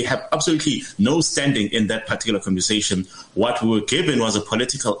do. We have absolutely no standing in that particular conversation. What we were given was a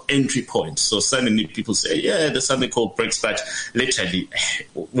political entry point. So suddenly people say, yeah, there's something called BRICS, but literally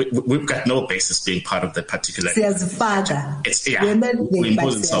we've got no basis being part of that particular. We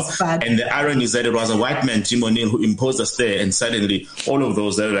impose itself. And the irony is that it was a white man, Jim O'Neill, who imposed us there, and suddenly all of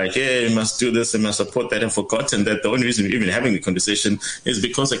those that are like, yeah, you must do this and must support that, have forgotten that the only reason we're even having the conversation is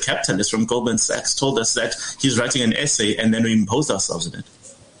because a capitalist from Goldman Sachs told us that he's writing an essay, and then we imposed ourselves in it.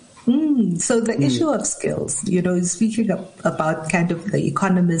 So the issue of skills, speaking about kind of the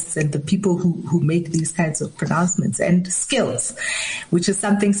economists and the people who make these kinds of pronouncements, and skills, which is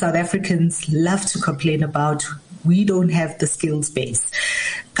something South Africans love to complain about. We don't have the skills base.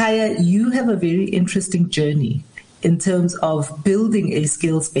 Khaya, you have a very interesting journey in terms of building a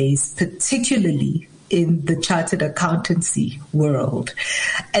skills base, particularly in the chartered accountancy world.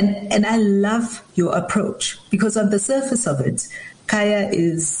 And I love your approach, because on the surface of it, Khaya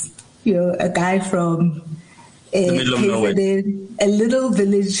is, a guy from the middle of nowhere. A little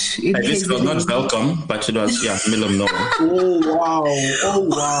village in At least it was not welcome, but it was, middle of nowhere. Oh,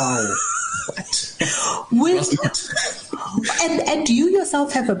 wow. What? And you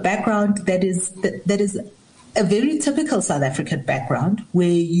yourself have a background that is a very typical South African background, where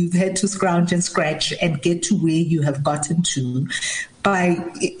you've had to scrounge and scratch and get to where you have gotten to by,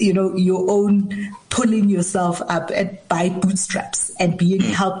 your own pulling yourself up by bootstraps and being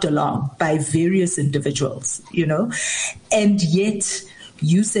helped along by various individuals, and yet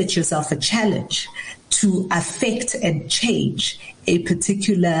you set yourself a challenge to affect and change a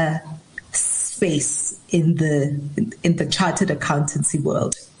particular space in the chartered accountancy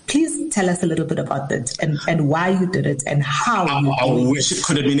world. Please tell us a little bit about that and why you did it and how you did it. I wish it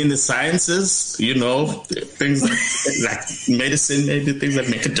could have been in the sciences, things like medicine, maybe things that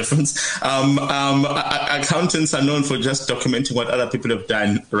make a difference. Accountants are known for just documenting what other people have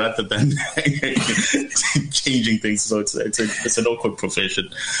done rather than changing things. So it's an awkward profession.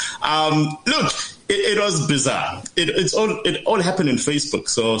 Look, it was bizarre. It all happened in Facebook.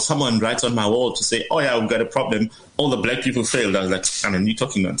 So someone writes on my wall to say, oh yeah, we've got a problem. All the black people failed. I was like, you're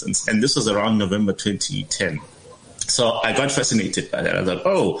talking nonsense. And this was around November 2010. So I got fascinated by that. I was like,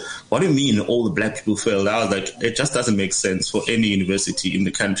 oh, what do you mean all the black people failed? I was like, it just doesn't make sense for any university in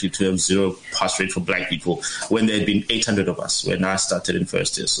the country to have zero pass rate for black people when there had been 800 of us when I started in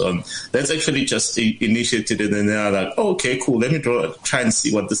first year. So that's actually just initiated it. And then I was like, oh, okay, cool. Let me try and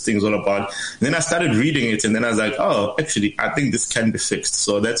see what this thing is all about. And then I started reading it, and then I was like, oh, actually, I think this can be fixed.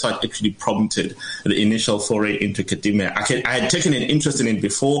 So that's what actually prompted the initial foray into academia. I had taken an interest in it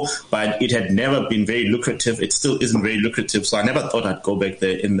before, but it had never been very lucrative. It still isn't very lucrative, so I never thought I'd go back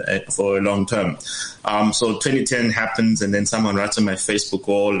there for a long term. So 2010 happens, and then someone writes on my Facebook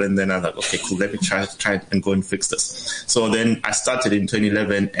wall, and then I'm like, okay, cool, let me try and go and fix this. So then I started in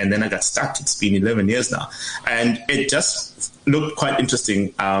 2011, and then I got stuck. It's been 11 years now, and it just looked quite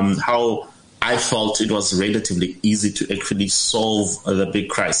interesting how I felt it was relatively easy to actually solve the big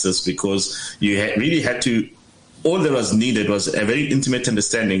crisis, because you really had to. All that was needed was a very intimate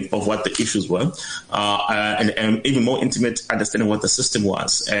understanding of what the issues were, and even more intimate understanding of what the system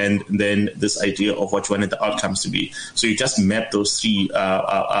was, and then this idea of what you wanted the outcomes to be. So you just map those three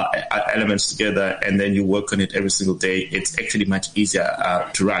elements together, and then you work on it every single day. It's actually much easier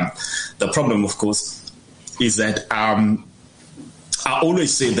to run. The problem, of course, is that I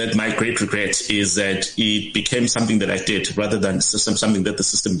always say that my great regret is that it became something that I did rather than something that the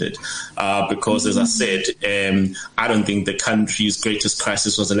system did. Because as I said, I don't think the country's greatest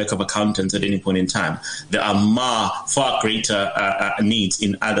crisis was a lack of accountants at any point in time. There are far greater needs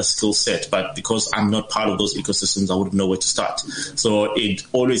in other skill sets, but because I'm not part of those ecosystems, I wouldn't know where to start. So it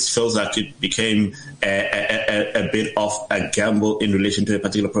always feels like it became a bit of a gamble in relation to a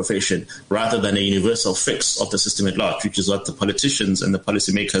particular profession rather than a universal fix of the system at large, which is what the politicians and the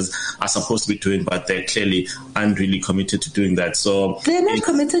policymakers are supposed to be doing, but they're clearly unreally committed to doing that. So they're not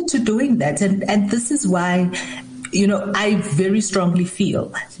committed to doing that. And this is why, I very strongly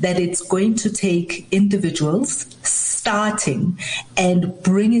feel that it's going to take individuals starting and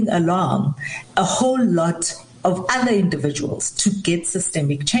bringing along a whole lot of other individuals to get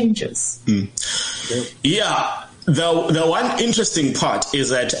systemic changes. Yeah. The one interesting part is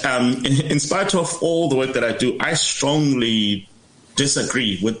that in spite of all the work that I do, I strongly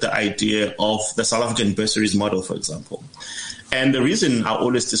disagree with the idea of the South African bursaries model, for example. And the reason I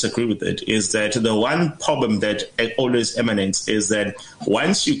always disagree with it is that the one problem that always emanates is that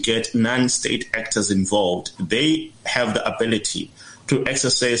once you get non-state actors involved, they have the ability to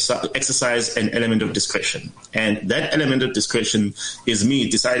exercise an element of discretion. And that element of discretion is me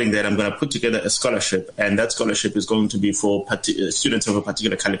deciding that I'm going to put together a scholarship, and that scholarship is going to be for students of a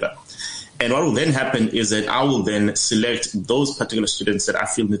particular caliber. And what will then happen is that I will then select those particular students that I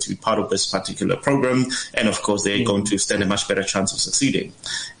feel need to be part of this particular program. And of course, they're going to stand a much better chance of succeeding.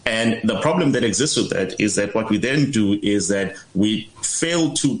 And the problem that exists with that is that what we then do is that we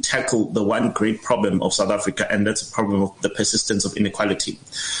fail to tackle the one great problem of South Africa, and that's the problem of the persistence of inequality.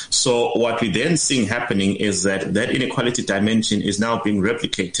 So what we're then seeing happening is that that inequality dimension is now being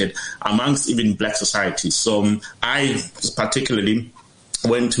replicated amongst even black societies. So I particularly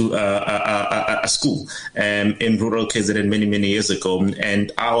went to a school in rural KZN many, many years ago,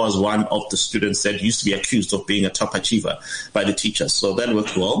 and I was one of the students that used to be accused of being a top achiever by the teachers. So that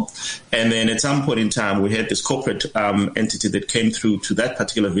worked well. And then at some point in time, we had this corporate entity that came through to that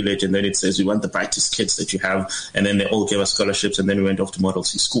particular village, and then it says, we want the brightest kids that you have. And then they all gave us scholarships, and then we went off to Model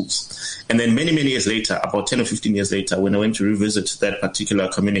C schools. And then many, many years later, about 10 or 15 years later, when I went to revisit that particular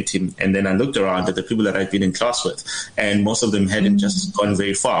community, and then I looked around at the people that I'd been in class with, and most of them hadn't just gone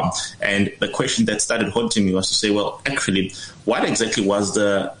very far. And the question that started haunting me was to say, well, actually, what exactly was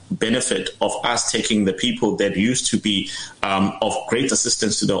the benefit of us taking the people that used to be of great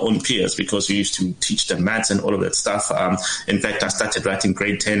assistance to their own peers, because we used to teach them maths and all of that stuff. In fact, I started writing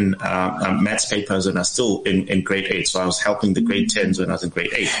grade 10 maths papers, and I was still in grade 8. So I was helping the grade 10s when I was in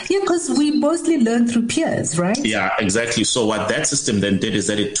grade 8. Yeah, because we mostly learn through peers, right? Yeah, exactly. So what that system then did is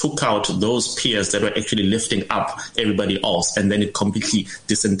that it took out those peers that were actually lifting up everybody else, and then it completely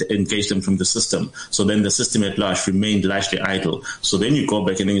disengaged them from the system. So then the system at large remained largely idle. So then you go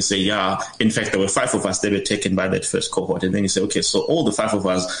back and then you say, yeah, in fact, there were 5 of us that were taken by that first cohort. And then you say, okay, so all the 5 of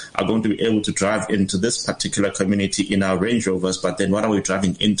us are going to be able to drive into this particular community in our Range Rovers, but then what are we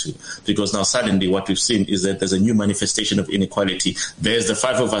driving into? Because now suddenly what we've seen is that there's a new manifestation of inequality. There's the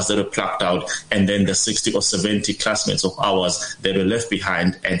 5 of us that are plucked out, and then the 60 or 70 classmates of ours that were left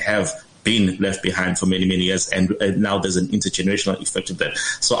behind and have been left behind for many, many years, and now there's an intergenerational effect of that.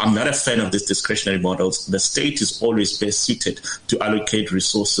 So I'm not a fan of these discretionary models. The state is always best suited to allocate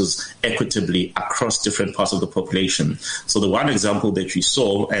resources equitably across different parts of the population. So the one example that we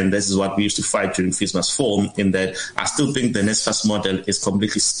saw, and this is what we used to fight during Fees Must Fall, in that I still think the NSFAS model is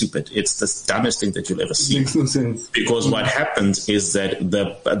completely stupid. It's the dumbest thing that you'll ever see. Makes no sense. Because what happens is that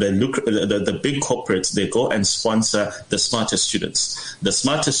the big corporates, they go and sponsor the smartest students. The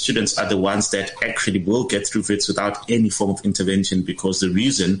smartest students are the ones that actually will get through it without any form of intervention, because the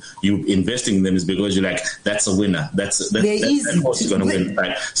reason you're investing in them is because you're like, that's a winner. That's horse is going to win,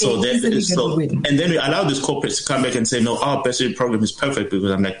 right? And then we allow these corporates to come back and say, no, our bursary program is perfect,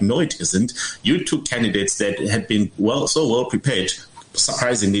 because I'm like, no, it isn't. You took candidates that had been so well prepared,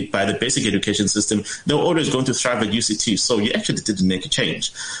 surprisingly, by the basic education system. They were always going to thrive at UCT. So you actually didn't make a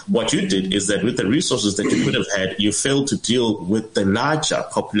change. What you did is that with the resources that you could have had, you failed to deal with the larger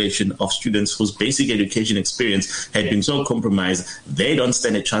population of students whose basic education experience had been so compromised, they don't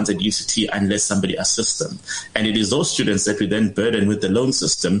stand a chance at UCT unless somebody assists them. And it is those students that we then burden with the loan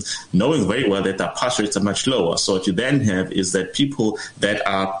system, knowing very well that their pass rates are much lower. So what you then have is that people that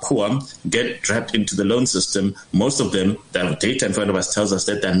are poor get trapped into the loan system. Most of them, the data in front of us tells us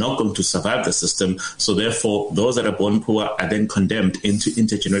that they're not going to survive the system. So therefore, those that are born poor are then condemned into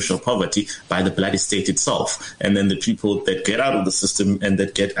intergenerational poverty by the bloody state itself. And then the people that get out of the system and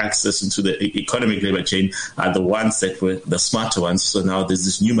that get access into the economic labor chain are the ones that were the smarter ones. So now there's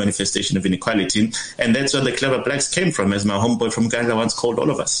this new manifestation of inequality. And that's where the clever blacks came from, as my homeboy from Ghana once called all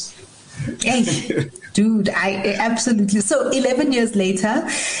of us. Hey, dude, I absolutely. So 11 years later,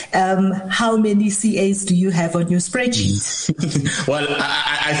 how many CAs do you have on your spreadsheet? Well,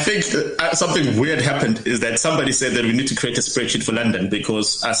 I think something weird happened is that somebody said that we need to create a spreadsheet for London,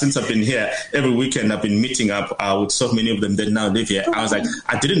 because since I've been here, every weekend I've been meeting up with so many of them that now live here. I was like,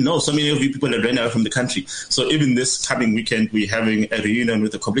 I didn't know so many of you people had ran out from the country. So even this coming weekend, we're having a reunion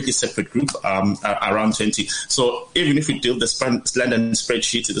with a completely separate group, around 20. So even if we deal the London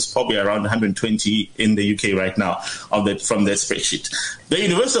spreadsheet, it is probably around 120 in the UK right now from that spreadsheet. The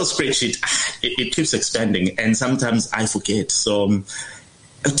universal spreadsheet, it keeps expanding, and sometimes I forget. So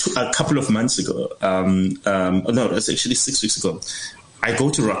a couple of months ago, no, it's actually 6 weeks ago, I go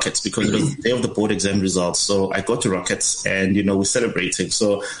to Rockets because it was the day of the board exam results. So I go to Rockets and, we're celebrating.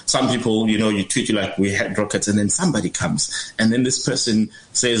 So some people, you treat you like we had Rockets, and then somebody comes and then this person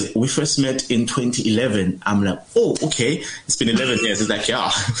says, we first met in 2011. I'm like, oh, okay. It's been 11 years. It's like, yeah,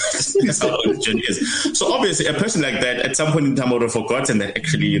 that's how long the journey is. So obviously a person like that, at some point in time, I would have forgotten that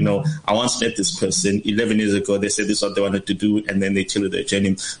actually, I once met this person 11 years ago. They said this is what they wanted to do, and then they tell you their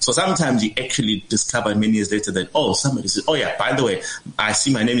journey. So sometimes you actually discover many years later that, somebody says, oh yeah, by the way, I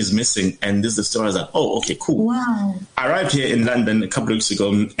see my name is missing, and this is the story. I was like, oh, okay, cool. Wow. I arrived here in London a couple of weeks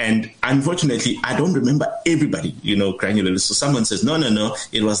ago, and unfortunately, I don't remember everybody, granularly. So someone says, no,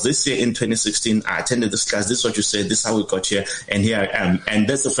 it was this year in 2016. I attended this class. This is what you said. This is how we got here, and here I am. And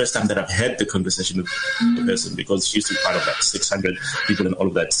that's the first time that I've had the conversation with the person, because she used to be part of like 600 people and all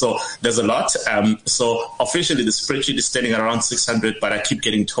of that. So there's a lot. So officially, the spreadsheet is standing at around 600, but I keep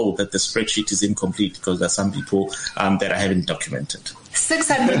getting told that the spreadsheet is incomplete because there's some people that I haven't documented.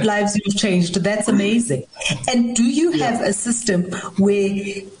 600 lives you've changed. That's amazing. And do you have a system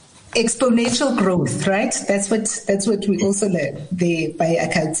where exponential growth, right? That's what we also learn there by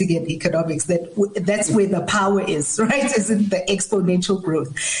accounting and economics, that's where the power is, right? Is in the exponential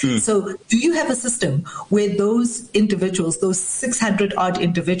growth. So do you have a system where those individuals, those 600 odd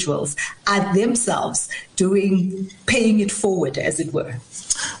individuals, are themselves paying it forward, as it were?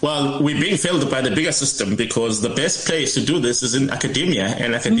 Well, we're being failed by the bigger system, because the best place to do this is in academia,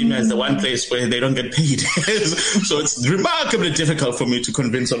 and academia is the one place where they don't get paid. So it's remarkably difficult for me to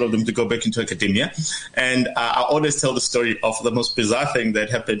convince all of them to go back into academia. And I always tell the story of the most bizarre thing that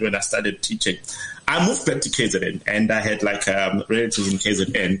happened when I started teaching. I moved back to KZN, and I had relatives in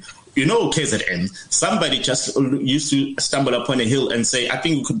KZN. KZN, somebody just used to stumble upon a hill and say, I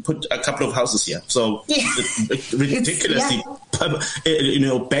think we could put a couple of houses here. So ridiculously,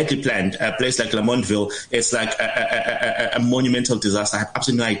 badly planned. A place like Lamontville, it's like a monumental disaster. I have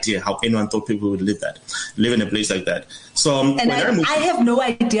absolutely no idea how anyone thought people would live in a place like that. So I have no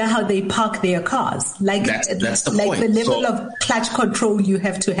idea how they park their cars. That's the point. The level of clutch control you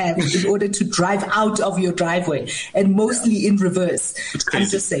have to have in order to drive out of your driveway, and mostly in reverse. I'm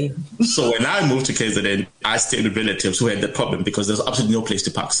just saying. So when I moved to KZN, I stayed with relatives who had the problem because there's absolutely no place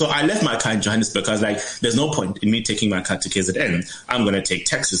to park. So I left my car in Johannesburg because there's no point in me taking my car to KZN. I'm going to take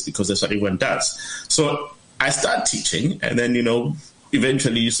taxis because that's what everyone does. So I start teaching, and then,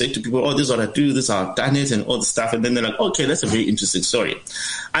 eventually you say to people, oh, this is what I do, this is how I've done it, and all the stuff. And then they're like, okay, that's a very interesting story.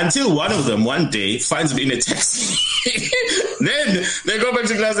 Until one of them one day finds me in a taxi. Then they go back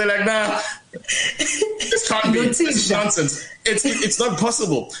to class, they're like, nah, this can't be. This is nonsense. It's not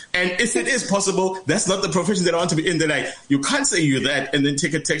possible. And if it is possible, that's not the profession that I want to be in. They're like, you can't say you're that and then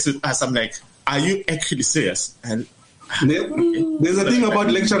take a taxi with us. I'm like, are you actually serious? And there's a thing about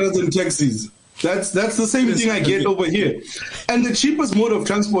lecturers and taxis. That's the same thing I get over here. And the cheapest mode of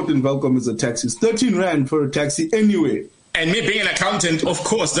transport in Welcome is a taxi. It's 13 Rand for a taxi anyway. And me being an accountant, of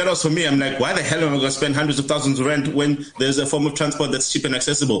course, that was for me. I'm like, why the hell am I going to spend hundreds of thousands of rand when there's a form of transport that's cheap and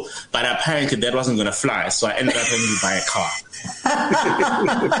accessible? But apparently that wasn't going to fly. So I ended up having to buy a car.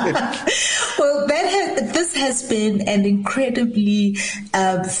 Well, this has been an incredibly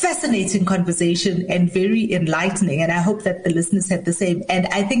fascinating conversation and very enlightening. And I hope that the listeners had the same. And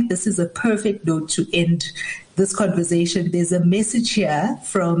I think this is a perfect note to end this conversation. There's a message here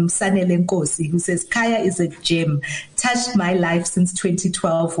from Sanele Nkosi who says, Khaya is a gem, touched my life since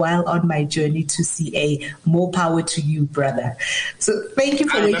 2012 while on my journey to CA. More power to you, brother. So thank you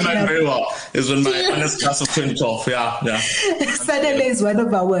for waking up. Very well. It was in my honest class of 2012. Yeah. Sanele is one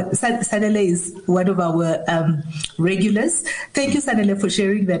of our regulars. Thank you, Sanele, for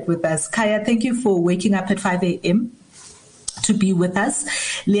sharing that with us. Khaya, thank you for waking up at 5 a.m. to be with us.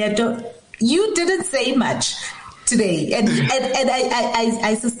 Leato, you didn't say much today, and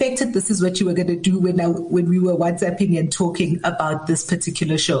I suspected this is what you were going to do when we were WhatsApping and talking about this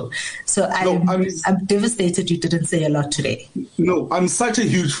particular show. So I'm devastated you didn't say a lot today. No, I'm such a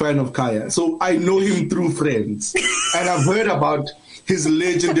huge fan of Khaya, so I know him through friends, and I've heard about his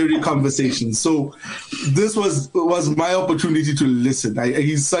legendary conversations. So this was my opportunity to listen.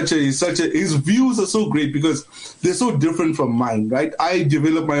 His views are so great because they're so different from mine, right? I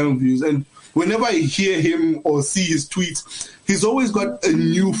develop my own views, and whenever I hear him or see his tweets, he's always got a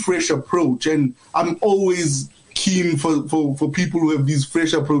new, fresh approach, and I'm always keen for people who have these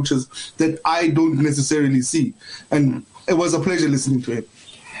fresh approaches that I don't necessarily see. And it was a pleasure listening to him.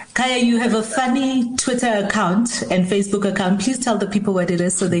 Khaya, you have a funny Twitter account and Facebook account. Please tell the people what it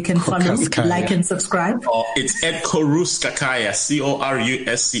is so they can follow, like, and subscribe. It's at Koruska Khaya,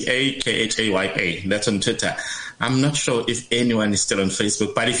 Koruskakaya. That's on Twitter. I'm not sure if anyone is still on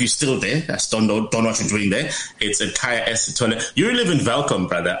Facebook, but if you're still there, I still don't know what you're doing there. It's at Khaya Sithole. You're even welcome,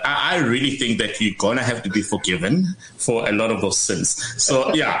 brother. I really think that you're gonna have to be forgiven for a lot of those sins.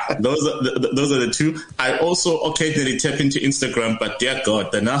 So yeah, those are the two. I also occasionally tap into Instagram, but dear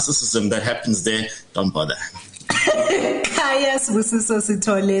God, the narcissism that happens there, don't bother. Khaya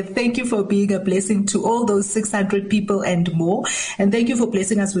Sithole, thank you for being a blessing to all those 600 people and more. And thank you for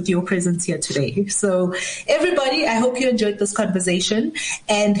blessing us with your presence here today. So everybody, I hope you enjoyed this conversation,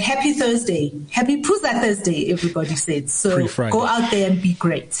 and happy Thursday. Happy Puza Thursday, everybody said. So go out there and be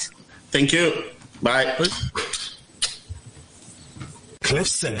great. Thank you. Bye.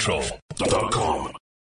 CliffCentral.com